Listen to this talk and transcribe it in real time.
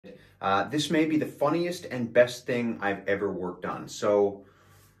This may be the funniest and best thing I've ever worked on. So,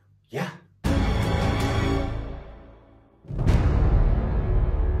 yeah.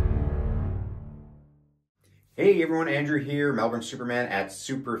 Hey everyone, Andrew here, Melbourne Superman at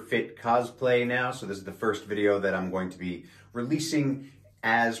Super Fit Cosplay now. So this is the first video that I'm going to be releasing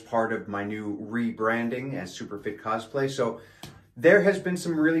as part of my new rebranding as Super Fit Cosplay. So there has been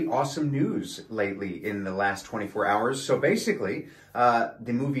some really awesome news lately in the last 24 hours. So basically,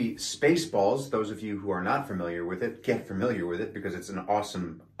 the movie Spaceballs, those of you who are not familiar with it, get familiar with it because it's an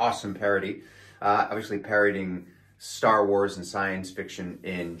awesome, awesome parody. Obviously parodying Star Wars and science fiction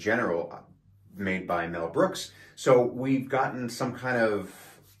in general, made by Mel Brooks. So we've gotten some kind of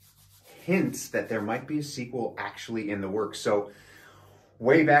hints that there might be a sequel actually in the works. So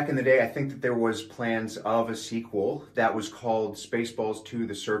way back in the day, I think that there was plans of a sequel that was called Spaceballs 2: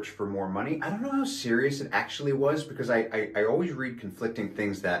 The Search for More Money. I don't know how serious it actually was because I always read conflicting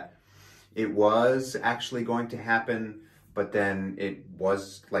things that it was actually going to happen, but then it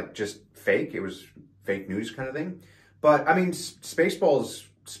was like just fake. It was fake news kind of thing. But I mean, Spaceballs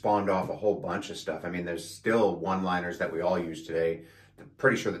spawned off a whole bunch of stuff. I mean, there's still one-liners that we all use today. I'm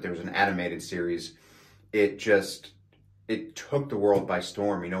pretty sure that there was an animated series. It took the world by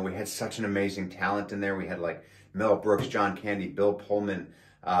storm. You know, we had such an amazing talent in there. We had like Mel Brooks, John Candy, Bill Pullman,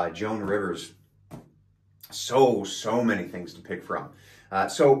 Joan Rivers. So many things to pick from.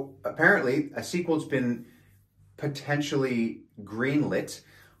 So apparently a sequel's been potentially greenlit,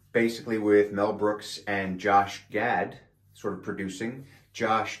 basically with Mel Brooks and Josh Gad sort of producing.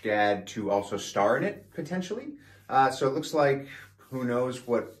 Josh Gad to also star in it, potentially. So it looks like, who knows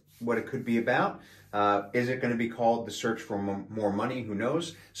what it could be about. Is it going to be called The Search for More Money? Who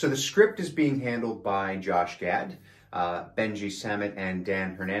knows? So the script is being handled by Josh Gad, Benji Samit, and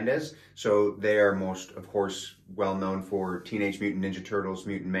Dan Hernandez. So they are most, of course, well known for Teenage Mutant Ninja Turtles,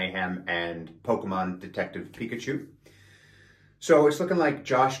 Mutant Mayhem, and Pokemon Detective Pikachu. So it's looking like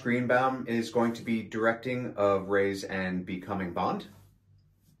Josh Greenbaum is going to be directing of Raise and Becoming Bond.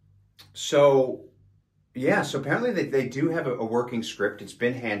 So, yeah, so apparently they do have a working script. It's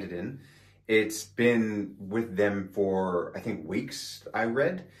been handed in. It's been with them for, I think, weeks, I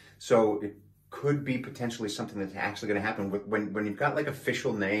read. So it could be potentially something that's actually going to happen when you've got like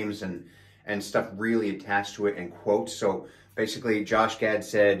official names and stuff really attached to it and quotes. So basically, Josh Gad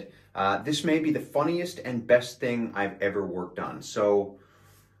said, this may be the funniest and best thing I've ever worked on. So,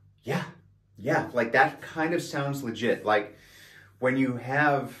 yeah, like that kind of sounds legit. Like when you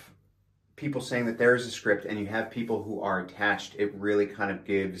have people saying that there is a script and you have people who are attached, it really kind of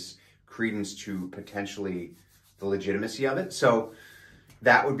gives credence to potentially the legitimacy of it. So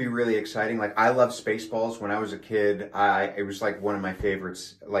that would be really exciting. Like, I love Spaceballs. When I was a kid, it was like one of my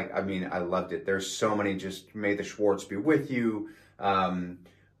favorites. Like, I mean, I loved it. There's so many, just May the Schwartz be with you.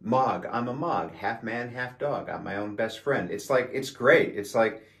 Mog, I'm a Mog, half man, half dog. I'm my own best friend. It's like, it's great. It's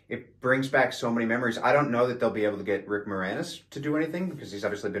like, it brings back so many memories. I don't know that they'll be able to get Rick Moranis to do anything because he's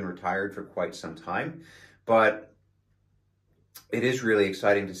obviously been retired for quite some time. But it is really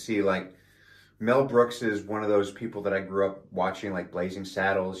exciting to see, like, Mel Brooks is one of those people that I grew up watching, like Blazing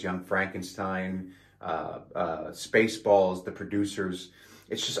Saddles, Young Frankenstein, Spaceballs, The Producers.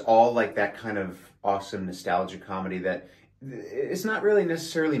 It's just all like that kind of awesome nostalgia comedy that it's not really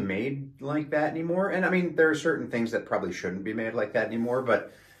necessarily made like that anymore. And I mean, there are certain things that probably shouldn't be made like that anymore,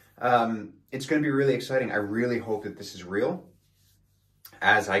 but it's going to be really exciting. I really hope that this is real.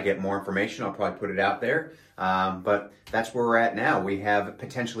 As I get more information, I'll probably put it out there. But that's where we're at now. We have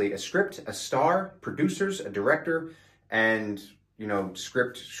potentially a script, a star, producers, a director, and, you know,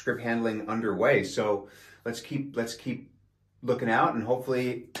 script handling underway. So let's keep looking out, and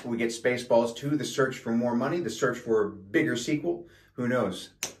hopefully we get Spaceballs 2, The Search for More Money, the search for a bigger sequel. Who knows?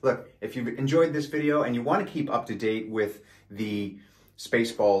 Look, if you've enjoyed this video and you want to keep up to date with the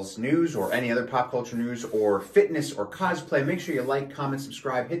Spaceballs news or any other pop culture news or fitness or cosplay, make sure you like, comment,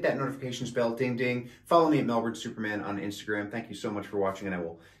 subscribe, hit that notifications bell, ding, ding. Follow me at Melbourne Superman on Instagram. Thank you so much for watching, and I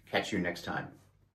will catch you next time.